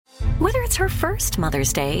Whether it's her first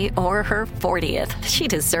Mother's Day or her 40th, she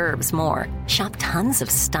deserves more. Shop tons of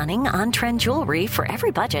stunning on-trend jewelry for every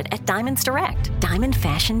budget at Diamonds Direct. Diamond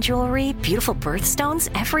fashion jewelry, beautiful birthstones,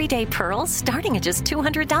 everyday pearls starting at just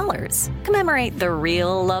 $200. Commemorate the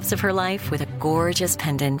real loves of her life with a gorgeous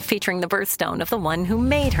pendant featuring the birthstone of the one who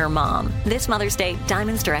made her mom. This Mother's Day,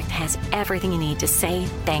 Diamonds Direct has everything you need to say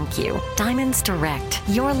thank you. Diamonds Direct.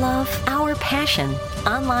 Your love, our passion.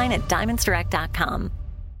 Online at diamondsdirect.com.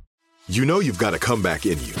 You know you've got a comeback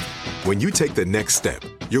in you. When you take the next step,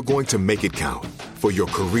 you're going to make it count. For your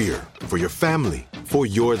career, for your family, for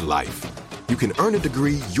your life. You can earn a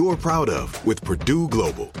degree you're proud of with Purdue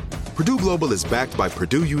Global. Purdue Global is backed by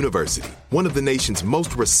Purdue University, one of the nation's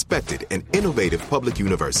most respected and innovative public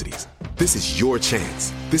universities. This is your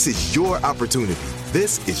chance. This is your opportunity.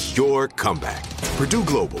 This is your comeback. Purdue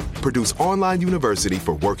Global, Purdue's online university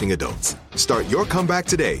for working adults. Start your comeback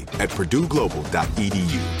today at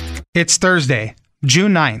purdueglobal.edu. It's Thursday,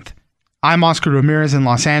 June 9th. I'm Oscar Ramirez in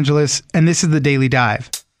Los Angeles, and this is the Daily Dive.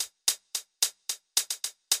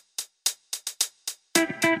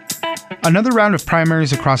 Another round of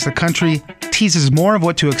primaries across the country teases more of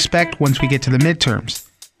what to expect once we get to the midterms.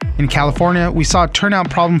 In California, we saw a turnout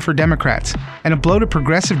problem for Democrats and a blow to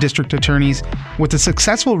progressive district attorneys with the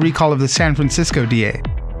successful recall of the San Francisco DA.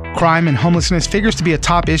 Crime and homelessness figures to be a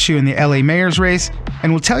top issue in the LA mayor's race,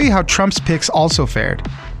 and we'll tell you how Trump's picks also fared.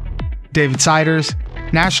 David Siders,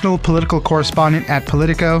 national political correspondent at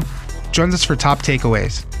Politico, joins us for top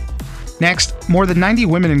takeaways. Next, more than 90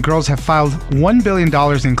 women and girls have filed $1 billion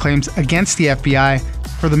in claims against the FBI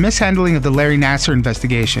for the mishandling of the Larry Nassar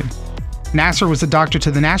investigation. Nassar was a doctor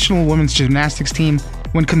to the national women's gymnastics team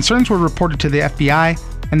when concerns were reported to the FBI,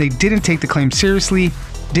 and they didn't take the claim seriously,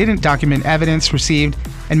 didn't document evidence received,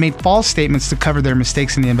 and made false statements to cover their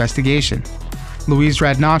mistakes in the investigation. Louise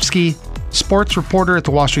Radnofsky, sports reporter at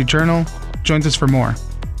the Wall Street Journal, joins us for more.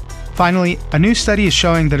 Finally, a new study is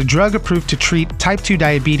showing that a drug approved to treat type 2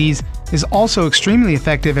 diabetes is also extremely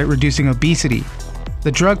effective at reducing obesity.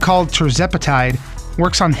 The drug called tirzepatide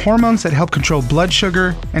works on hormones that help control blood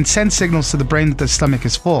sugar and send signals to the brain that the stomach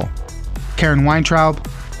is full. Karen Weintraub,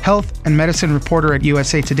 health and medicine reporter at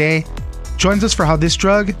USA Today, joins us for how this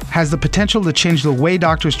drug has the potential to change the way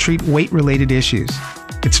doctors treat weight-related issues.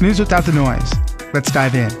 It's news without the noise. Let's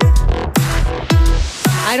dive in.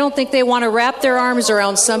 I don't think they want to wrap their arms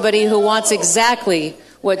around somebody who wants exactly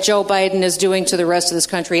what Joe Biden is doing to the rest of this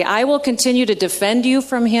country. I will continue to defend you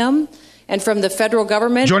from him and from the federal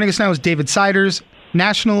government. Joining us now is David Siders,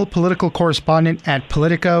 national political correspondent at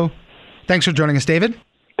Politico. Thanks for joining us, David.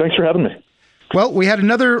 Thanks for having me. Well, we had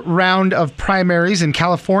another round of primaries in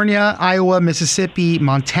California, Iowa, Mississippi,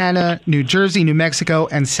 Montana, New Jersey, New Mexico,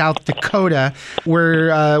 and South Dakota. We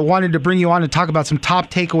wanted to bring you on to talk about some top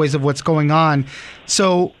takeaways of what's going on.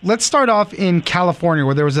 So let's start off in California,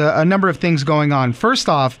 where there was a number of things going on. First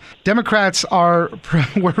off, Democrats were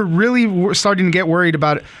really starting to get worried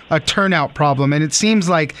about a turnout problem, and it seems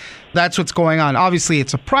like that's what's going on. Obviously,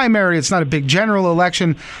 it's a primary, it's not a big general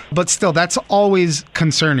election, but still, that's always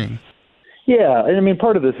concerning. Yeah, I mean,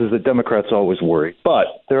 part of this is that Democrats always worry, but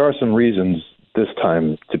there are some reasons this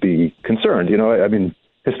time to be concerned. You know, I mean,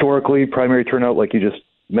 historically, primary turnout, like you just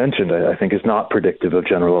mentioned, I think is not predictive of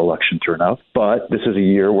general election turnout. But this is a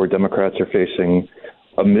year where Democrats are facing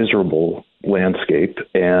a miserable landscape,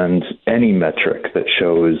 and any metric that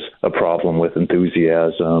shows a problem with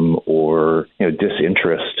enthusiasm or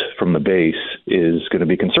disinterest from the base is going to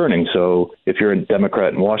be concerning. So if you're a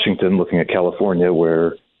Democrat in Washington looking at California,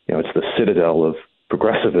 where it's the citadel of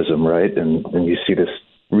progressivism, right? And you see this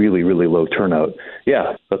really, really low turnout.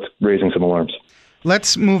 Yeah, that's raising some alarms.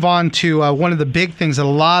 Let's move on to one of the big things that a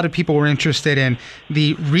lot of people were interested in,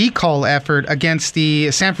 the recall effort against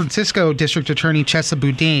the San Francisco District Attorney, Chesa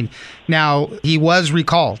Boudin. Now, he was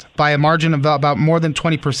recalled by a margin of about more than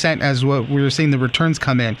 20% as what we were seeing the returns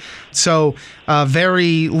come in. So a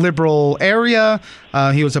very liberal area.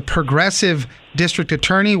 He was a progressive district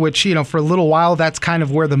attorney, which, for a little while, that's kind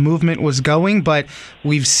of where the movement was going. But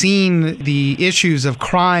we've seen the issues of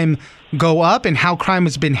crime go up and how crime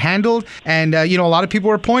has been handled. And, a lot of people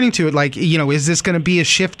are pointing to it like, is this going to be a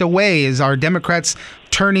shift away? Is our Democrats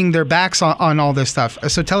turning their backs on all this stuff?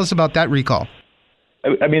 So tell us about that recall.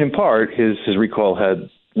 I mean, in part, his recall had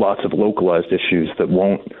lots of localized issues that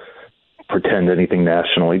won't pretend anything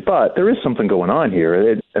nationally. But there is something going on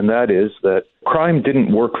here, and that is that crime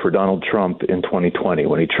didn't work for Donald Trump in 2020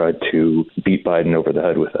 when he tried to beat Biden over the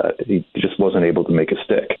head with that. He just wasn't able to make a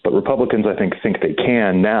stick. But Republicans, I think they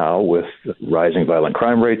can now with rising violent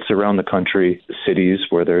crime rates around the country, cities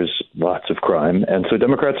where there's lots of crime. And so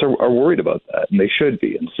Democrats are worried about that, and they should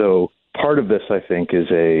be. And so part of this, I think, is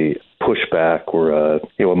a pushback or a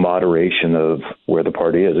moderation of where the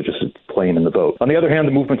party is. It's just playing in the vote. On the other hand,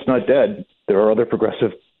 the movement's not dead. There are other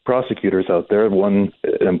progressive prosecutors out there. An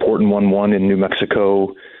important one won in New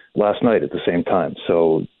Mexico last night at the same time.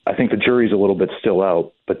 So I think the jury's a little bit still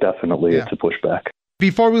out, but definitely it's a pushback.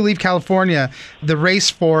 Before we leave California, the race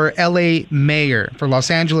for LA mayor, for Los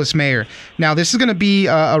Angeles mayor. Now, this is going to be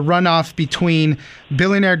a runoff between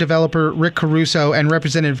billionaire developer Rick Caruso and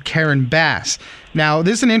Representative Karen Bass. Now,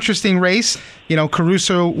 this is an interesting race. You know,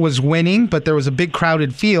 Caruso was winning, but there was a big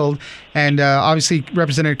crowded field. And obviously,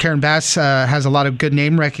 Representative Karen Bass has a lot of good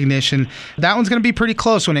name recognition. That one's going to be pretty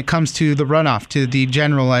close when it comes to the runoff to the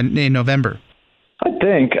general in November. I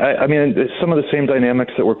think. I mean, some of the same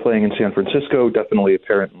dynamics that we're playing in San Francisco, definitely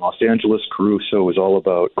apparent in Los Angeles. Caruso is all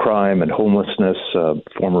about crime and homelessness,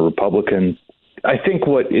 former Republican. I think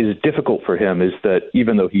what is difficult for him is that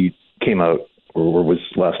even though he came out or was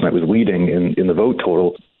last night was leading in the vote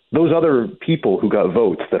total, those other people who got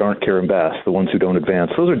votes that aren't Karen Bass, the ones who don't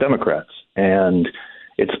advance, those are Democrats. And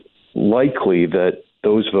it's likely that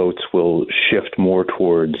those votes will shift more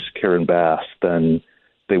towards Karen Bass than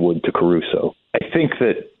they would to Caruso. I think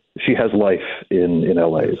that she has life in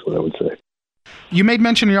LA is what I would say. You made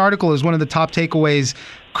mention in your article as one of the top takeaways,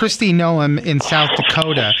 Kristi Noem in South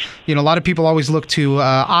Dakota. You know, a lot of people always look to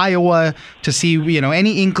Iowa to see,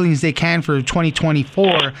 any inklings they can for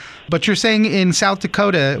 2024. But you're saying in South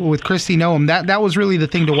Dakota with Kristi Noem, that was really the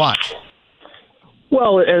thing to watch.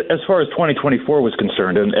 Well, as far as 2024 was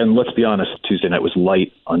concerned, and let's be honest, Tuesday night was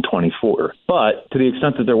light on 24. But to the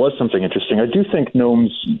extent that there was something interesting, I do think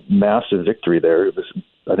Noem's massive victory there,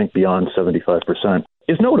 I think beyond 75%,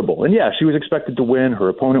 is notable. And yeah, she was expected to win. Her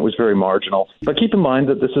opponent was very marginal. But keep in mind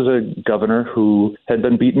that this is a governor who had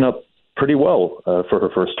been beaten up pretty well for her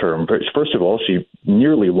first term. First of all, she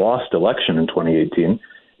nearly lost election in 2018.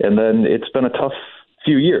 And then it's been a tough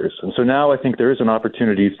few years. And so now I think there is an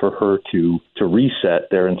opportunity for her to reset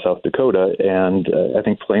there in South Dakota, and I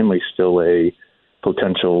think plainly still a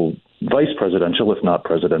potential vice presidential, if not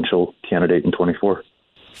presidential, candidate in 24.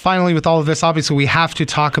 Finally, with all of this, obviously, we have to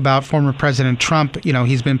talk about former President Trump. You know,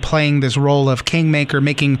 he's been playing this role of kingmaker,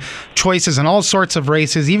 making choices in all sorts of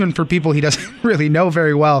races, even for people he doesn't really know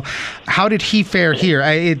very well. How did he fare here?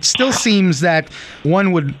 It still seems that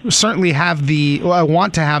one would certainly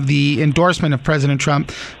want to have the endorsement of President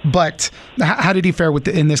Trump, but how did he fare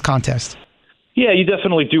in this contest? Yeah, you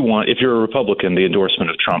definitely do want, if you're a Republican, the endorsement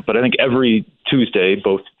of Trump. But I think every Tuesday,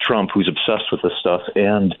 both Trump, who's obsessed with this stuff,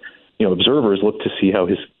 and observers look to see how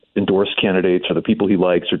his endorsed candidates or the people he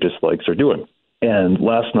likes or dislikes are doing. And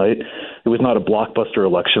last night, it was not a blockbuster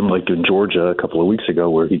election like in Georgia a couple of weeks ago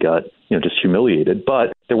where he got, just humiliated.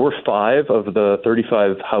 But there were 5 of the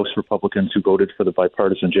 35 House Republicans who voted for the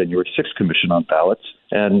bipartisan January 6th commission on ballots,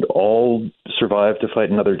 and all survived to fight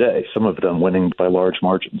another day, some of them winning by large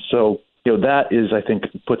margins. So, that is, I think,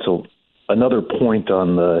 puts another point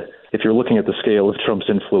on if you're looking at the scale of Trump's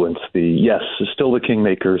influence, still the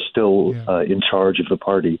kingmaker, still in charge of the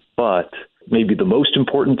party, but maybe the most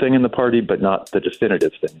important thing in the party, but not the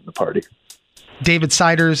definitive thing in the party. David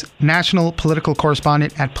Siders, national political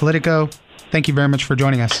correspondent at Politico. Thank you very much for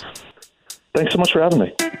joining us. Thanks so much for having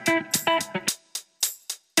me.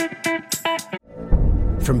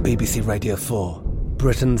 From BBC Radio 4,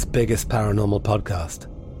 Britain's biggest paranormal podcast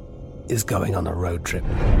is going on a road trip.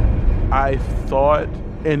 I thought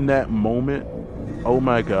in that moment, oh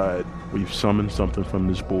my God, we've summoned something from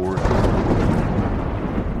this board.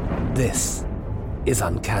 This is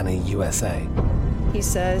Uncanny USA. He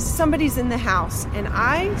says, somebody's in the house, and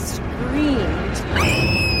I screamed.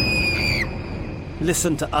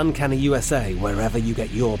 Listen to Uncanny USA wherever you get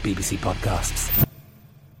your BBC podcasts,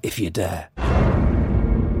 if you dare.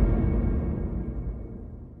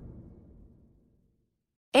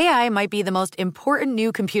 AI might be the most important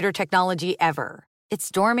new computer technology ever. It's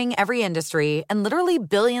storming every industry, and literally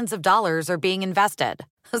billions of dollars are being invested.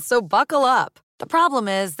 So buckle up. The problem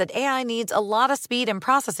is that AI needs a lot of speed and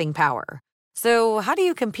processing power. So how do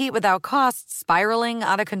you compete without costs spiraling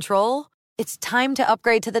out of control? It's time to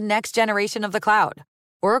upgrade to the next generation of the cloud.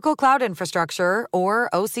 Oracle Cloud Infrastructure, or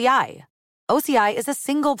OCI. OCI is a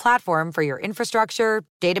single platform for your infrastructure,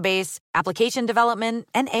 database, application development,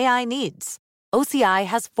 and AI needs. OCI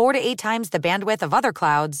has 4 to 8 times the bandwidth of other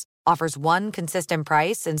clouds, offers one consistent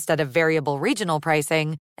price instead of variable regional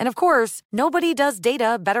pricing, and of course, nobody does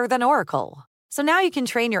data better than Oracle. So now you can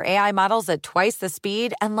train your AI models at twice the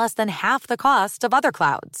speed and less than half the cost of other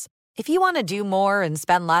clouds. If you want to do more and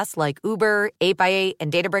spend less like Uber, 8x8, and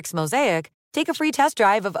Databricks Mosaic, take a free test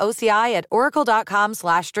drive of OCI at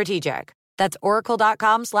oracle.com/strategic. That's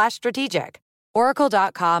oracle.com/strategic.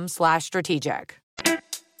 oracle.com/strategic.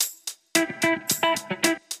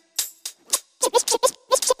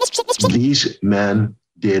 These men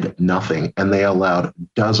did nothing, and they allowed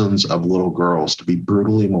dozens of little girls to be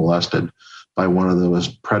brutally molested by one of the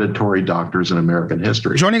most predatory doctors in American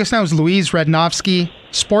history. Joining us now is Louise Radnofsky,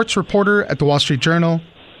 sports reporter at the Wall Street Journal.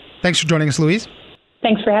 Thanks for joining us, Louise.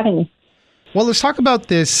 Thanks for having me. Well, let's talk about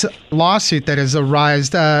this lawsuit that has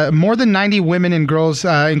arisen. More than 90 women and girls,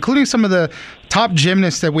 including some of the top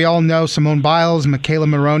gymnasts that we all know, Simone Biles, Michaela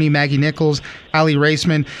Maroney, Maggie Nichols, Ali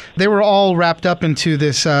Raceman, they were all wrapped up into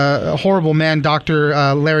this horrible man, Dr.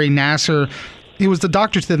 Larry Nassar. He was the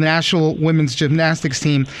doctor to the National Women's Gymnastics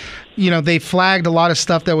team. You know, they flagged a lot of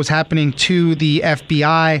stuff that was happening to the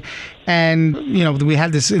FBI. And, you know, we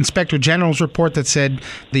had this Inspector General's report that said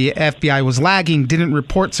the FBI was lagging, didn't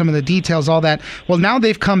report some of the details, all that. Well, now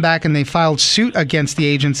they've come back and they filed suit against the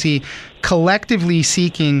agency, collectively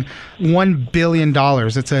seeking $1 billion.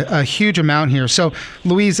 It's a huge amount here. So,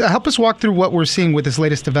 Louise, help us walk through what we're seeing with this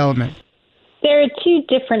latest development. There are two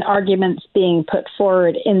different arguments being put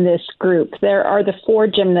forward in this group. There are the four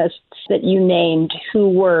gymnasts that you named who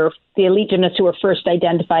were the elite gymnasts who were first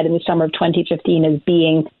identified in the summer of 2015 as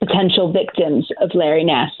being potential victims of Larry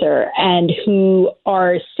Nassar, and who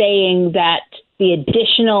are saying that the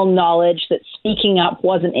additional knowledge that speaking up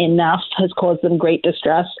wasn't enough has caused them great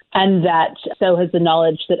distress, and that so has the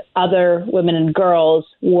knowledge that other women and girls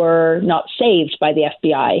were not saved by the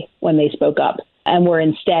FBI when they spoke up and were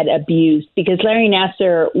instead abused. Because Larry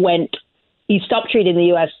Nassar he stopped treating the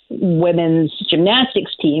U.S. women's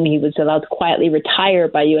gymnastics team. He was allowed to quietly retire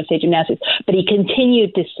by USA Gymnastics, but he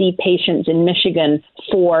continued to see patients in Michigan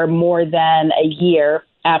for more than a year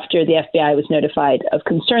after the FBI was notified of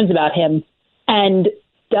concerns about him. And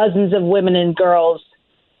dozens of women and girls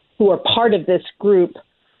who are part of this group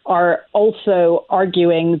are also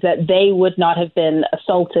arguing that they would not have been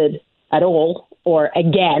assaulted at all, or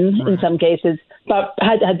again, in some cases, but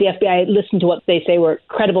had the FBI listened to what they say were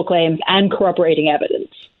credible claims and corroborating evidence.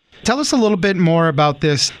 Tell us a little bit more about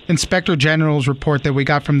this Inspector General's report that we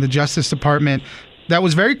got from the Justice Department that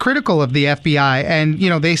was very critical of the FBI. And, you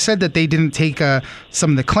know, they said that they didn't take some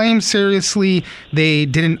of the claims seriously. They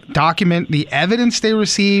didn't document the evidence they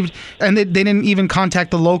received. And they didn't even contact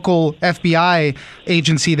the local FBI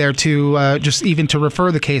agency there to just even to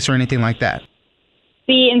refer the case or anything like that.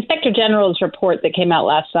 The Inspector General's report that came out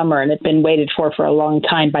last summer and had been waited for a long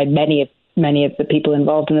time by many of the people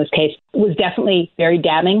involved in this case was definitely very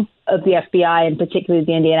damning of the FBI and particularly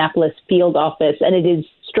the Indianapolis field office. And it is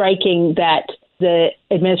striking that the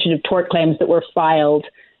administrative tort claims that were filed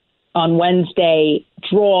on Wednesday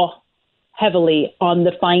draw heavily on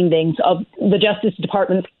the findings of the Justice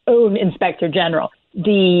Department's own Inspector General.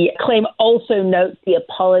 The claim also notes the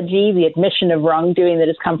apology, the admission of wrongdoing that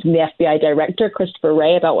has come from the FBI director, Christopher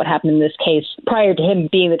Wray, about what happened in this case prior to him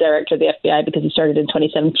being the director of the FBI because he started in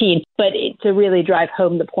 2017. But to really drive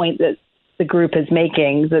home the point that the group is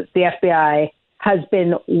making, that the FBI has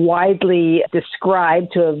been widely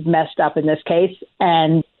described to have messed up in this case,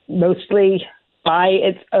 and mostly by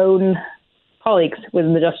its own colleagues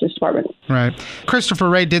within the Justice Department. Right. Christopher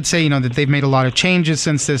Wray did say, that they've made a lot of changes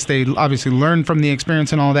since this. They obviously learned from the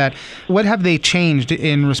experience and all that. What have they changed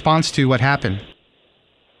in response to what happened?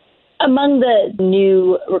 Among the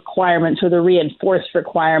new requirements or the reinforced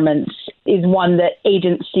requirements is one that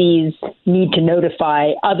agencies need to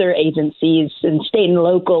notify other agencies and state and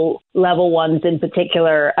local level ones in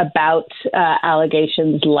particular about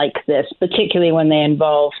allegations like this, particularly when they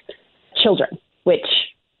involve children, which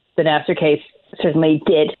the Nassar case certainly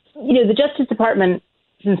did. The Justice Department's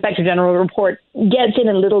Inspector General report gets in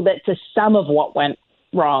a little bit to some of what went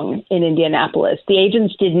wrong in Indianapolis. The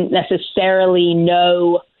agents didn't necessarily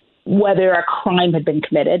know whether a crime had been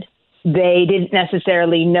committed. They didn't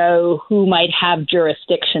necessarily know who might have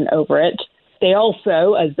jurisdiction over it. They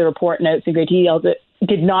also, as the report notes in great detail,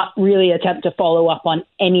 did not really attempt to follow up on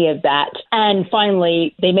any of that. And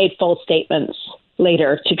finally, they made false statements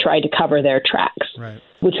later to try to cover their tracks, right,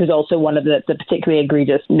 which was also one of the particularly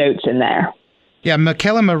egregious notes in there. Yeah,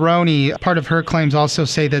 Michaela Maroney, part of her claims also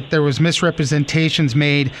say that there was misrepresentations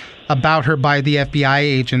made about her by the FBI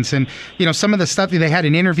agents. And, some of the stuff, they had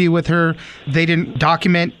an interview with her. They didn't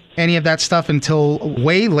document any of that stuff until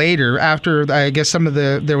way later, after, I guess,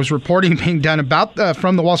 there was reporting being done about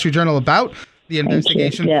from the Wall Street Journal about the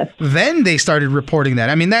investigation. Yes. Then they started reporting that.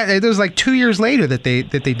 I mean, it was like 2 years later that they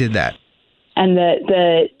did that. And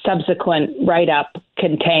the subsequent write-up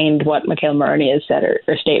contained what Michaela Maroney has said,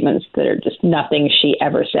 or statements that are just nothing she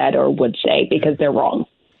ever said or would say because they're wrong.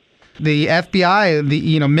 The FBI,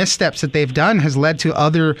 the missteps that they've done has led to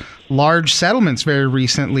other large settlements very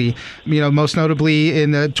recently. Most notably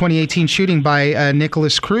in the 2018 shooting by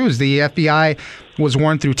Nicholas Cruz. The FBI was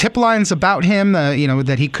warned through tip lines about him,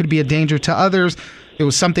 that he could be a danger to others. It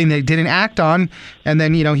was something they didn't act on, and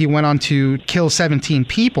then, he went on to kill 17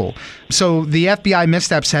 people. So the FBI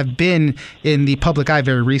missteps have been in the public eye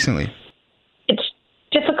very recently. It's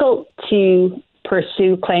difficult to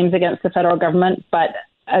pursue claims against the federal government, but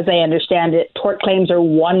as I understand it, tort claims are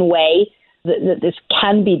one way that this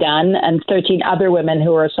can be done, and 13 other women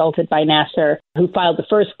who were assaulted by Nassar, who filed the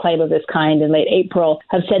first claim of this kind in late April,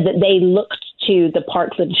 have said that they looked to the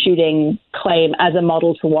Parkland shooting claim as a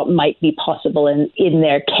model for what might be possible in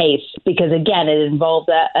their case, because, again, it involved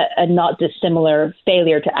a not dissimilar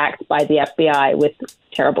failure to act by the FBI with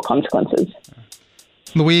terrible consequences.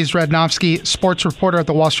 Louise Radnofsky, sports reporter at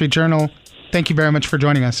the Wall Street Journal, thank you very much for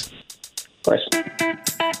joining us. Of course.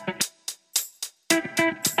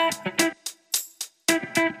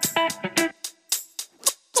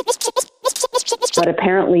 But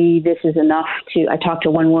apparently this is enough I talked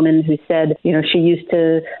to one woman who said, she used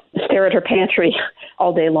to stare at her pantry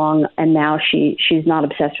all day long, and now she's not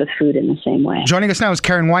obsessed with food in the same way. Joining us now is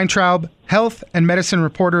Karen Weintraub, health and medicine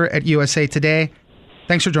reporter at USA Today.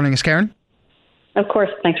 Thanks for joining us, Karen. Of course.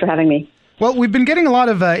 Thanks for having me. Well, we've been getting a lot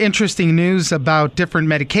of interesting news about different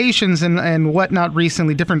medications and whatnot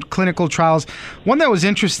recently, different clinical trials. One that was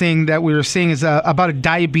interesting that we were seeing is about a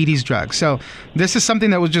diabetes drug. So this is something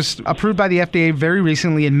that was just approved by the FDA very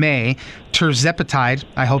recently in May, tirzepatide.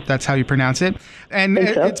 I hope that's how you pronounce it. And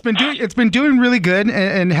it's been doing really good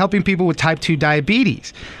and helping people with type 2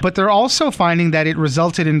 diabetes. But they're also finding that it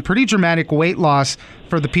resulted in pretty dramatic weight loss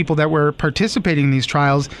for the people that were participating in these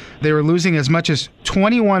trials. They were losing as much as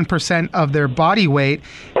 21% of their body weight.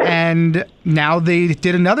 And now they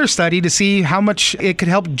did another study to see how much it could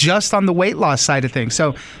help just on the weight loss side of things.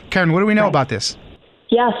 So, Karen, what do we know about this?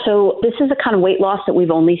 Yeah, so this is the kind of weight loss that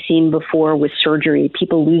we've only seen before with surgery,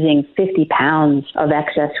 people losing 50 pounds of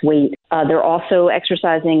excess weight. They're also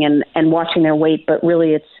exercising and watching their weight, but really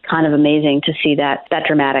it's kind of amazing to see that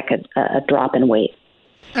dramatic a drop in weight.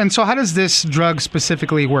 And so how does this drug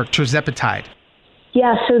specifically work, tirzepatide?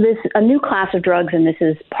 Yeah, so a new class of drugs, and this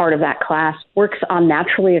is part of that class, works on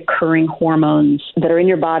naturally occurring hormones that are in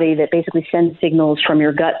your body that basically send signals from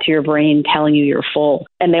your gut to your brain telling you you're full.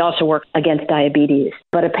 And they also work against diabetes.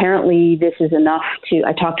 But apparently this is enough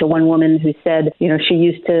I talked to one woman who said, she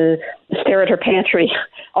used to stare at her pantry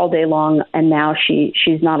all day long, and now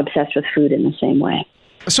she's not obsessed with food in the same way.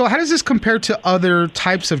 So how does this compare to other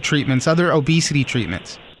types of treatments, other obesity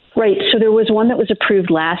treatments? Right. So there was one that was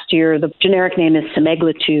approved last year. The generic name is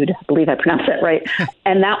semaglutide. I believe I pronounced that right.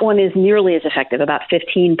 And that one is nearly as effective, about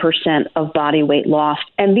 15% of body weight loss.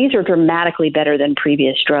 And these are dramatically better than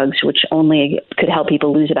previous drugs, which only could help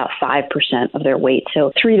people lose about 5% of their weight.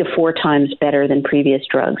 So 3 to 4 times better than previous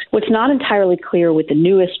drugs. What's not entirely clear with the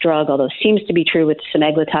newest drug, although seems to be true with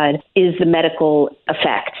semaglutide, is the medical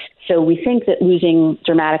effects. So we think that losing a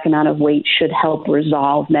dramatic amount of weight should help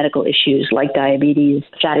resolve medical issues like diabetes,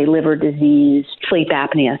 fatty liver disease, sleep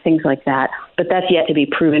apnea, things like that. But that's yet to be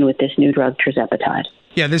proven with this new drug, tirzepatide.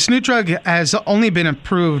 Yeah, this new drug has only been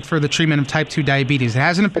approved for the treatment of type 2 diabetes. It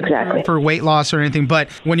hasn't been approved for weight loss or anything. But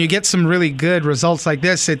when you get some really good results like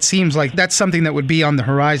this, it seems like that's something that would be on the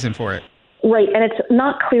horizon for it. Right, and it's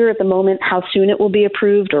not clear at the moment how soon it will be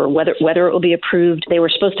approved or whether it will be approved. They were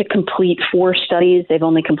supposed to complete 4 studies. They've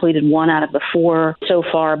only completed 1 out of the 4 so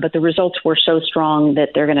far, but the results were so strong that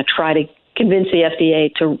they're going to try to convince the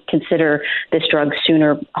FDA to consider this drug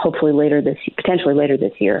sooner, potentially later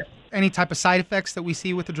this year. Any type of side effects that we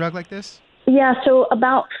see with a drug like this? Yeah, so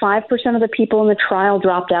about 5% of the people in the trial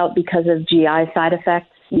dropped out because of GI side effects.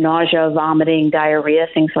 Nausea, vomiting, diarrhea,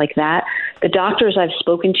 things like that. The doctors I've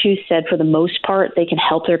spoken to said for the most part they can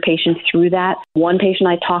help their patients through that. One patient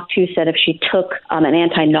I talked to said if she took an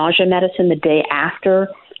anti-nausea medicine the day after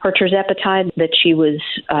her tirzepatide, that she was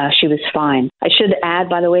fine. I should add,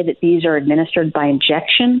 by the way, that these are administered by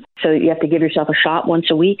injection, so you have to give yourself a shot once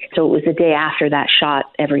a week. So it was the day after that shot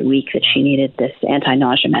every week that she needed this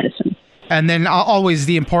anti-nausea medicine. And then always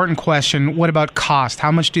the important question, what about cost?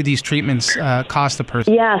 How much do these treatments cost a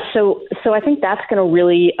person? Yeah, so I think that's going to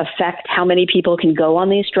really affect how many people can go on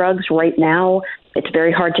these drugs. Right now, it's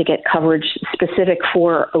very hard to get coverage specific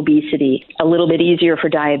for obesity, a little bit easier for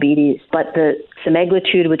diabetes. But the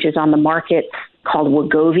semaglutide, which is on the market called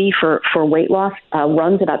Wegovy for weight loss,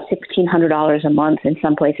 runs about $1,600 a month in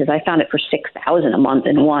some places. I found it for $6,000 a month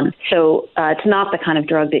in one. So it's not the kind of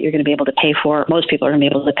drug that you're going to be able to pay for. Most people are going to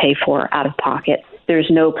be able to pay for out of pocket. There's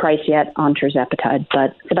no price yet on tirzepatide,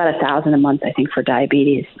 but it's about $1,000 a month, I think, for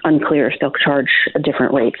diabetes. Unclear if they'll charge a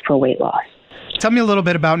different rate for weight loss. Tell me a little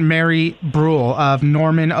bit about Mary Brule of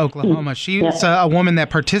Norman, Oklahoma. She was a woman that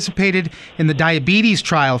participated in the diabetes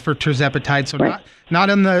trial for tirzepatide, so not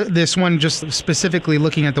in this one just specifically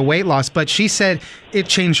looking at the weight loss, but she said it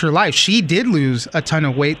changed her life. She did lose a ton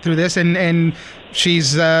of weight through this, and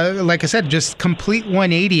she's, like I said, just complete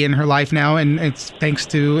 180 in her life now, and it's thanks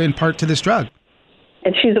to, in part, to this drug.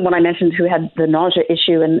 And she's the one I mentioned who had the nausea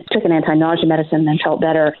issue and took an anti-nausea medicine and felt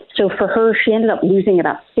better. So for her, she ended up losing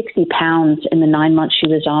about 60 pounds in the 9 months she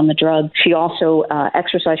was on the drug. She also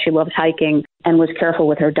exercised. She loved hiking and was careful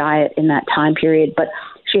with her diet in that time period. But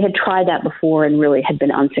she had tried that before and really had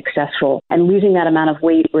been unsuccessful. And losing that amount of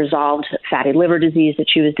weight resolved fatty liver disease that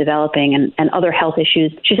she was developing and other health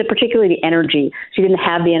issues. She said particularly the energy. She didn't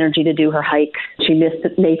have the energy to do her hikes. She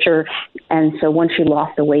missed nature. And so once she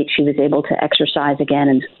lost the weight, she was able to exercise again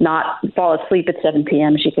and not fall asleep at 7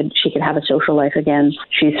 p.m. She could have a social life again.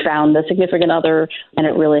 She's found a significant other, and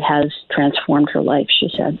it really has transformed her life, she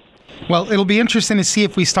said. Well, it'll be interesting to see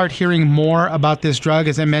if we start hearing more about this drug.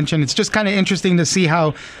 As I mentioned, it's just kind of interesting to see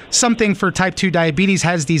how something for type 2 diabetes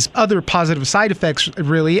has these other positive side effects,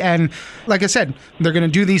 really. And like I said, they're going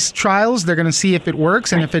to do these trials. They're going to see if it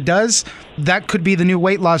works. And if it does, that could be the new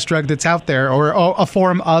weight loss drug that's out there, or a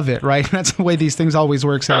form of it, right? That's the way these things always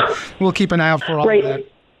work. So we'll keep an eye out for all of that.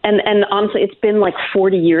 And honestly, it's been like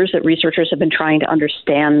 40 years that researchers have been trying to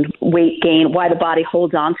understand weight gain, why the body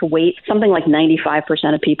holds on to weight. Something like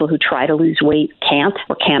 95% of people who try to lose weight can't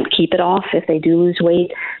keep it off if they do lose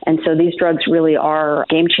weight. And so these drugs really are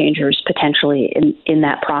game changers potentially in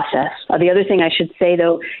that process. The other thing I should say,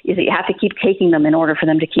 though, is that you have to keep taking them in order for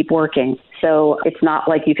them to keep working. So it's not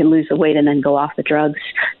like you can lose the weight and then go off the drugs.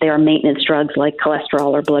 They are maintenance drugs like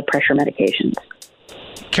cholesterol or blood pressure medications.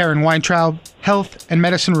 Karen Weintraub, health and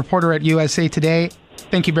medicine reporter at USA Today.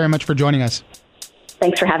 Thank you very much for joining us.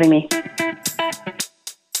 Thanks for having me.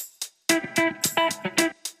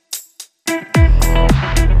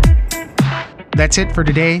 That's it for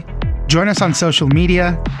today. Join us on social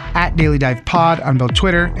media at Daily Dive Pod on both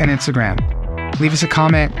Twitter and Instagram. Leave us a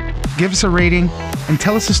comment, give us a rating, and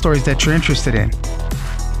tell us the stories that you're interested in.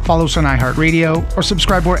 Follow us on iHeartRadio or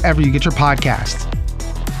subscribe wherever you get your podcasts.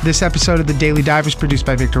 This episode of The Daily Dive was produced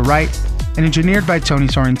by Victor Wright and engineered by Tony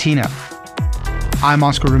Sorrentino. I'm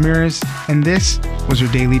Oscar Ramirez, and this was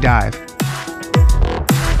your Daily Dive.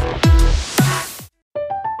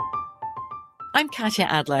 I'm Katya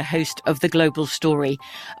Adler, host of The Global Story.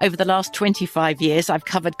 Over the last 25 years, I've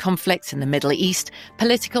covered conflicts in the Middle East,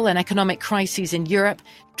 political and economic crises in Europe,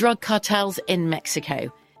 drug cartels in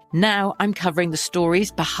Mexico. Now I'm covering the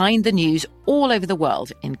stories behind the news all over the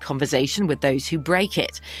world in conversation with those who break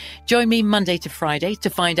it. Join me Monday to Friday to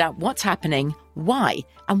find out what's happening, why,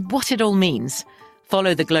 and what it all means.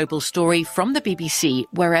 Follow The Global Story from the BBC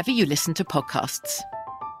wherever you listen to podcasts.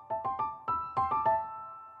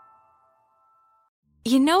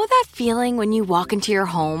 You know that feeling when you walk into your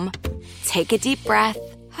home, take a deep breath,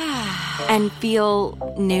 and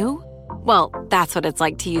feel new? Well, that's what it's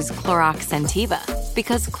like to use Clorox Scentiva.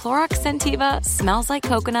 Because Clorox Scentiva smells like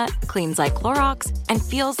coconut, cleans like Clorox, and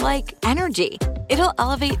feels like energy. It'll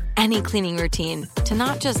elevate any cleaning routine to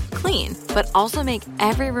not just clean, but also make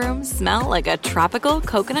every room smell like a tropical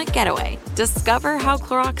coconut getaway. Discover how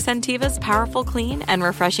Clorox Scentiva's powerful clean and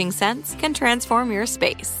refreshing scents can transform your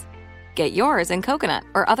space. Get yours in coconut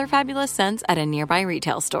or other fabulous scents at a nearby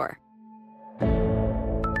retail store.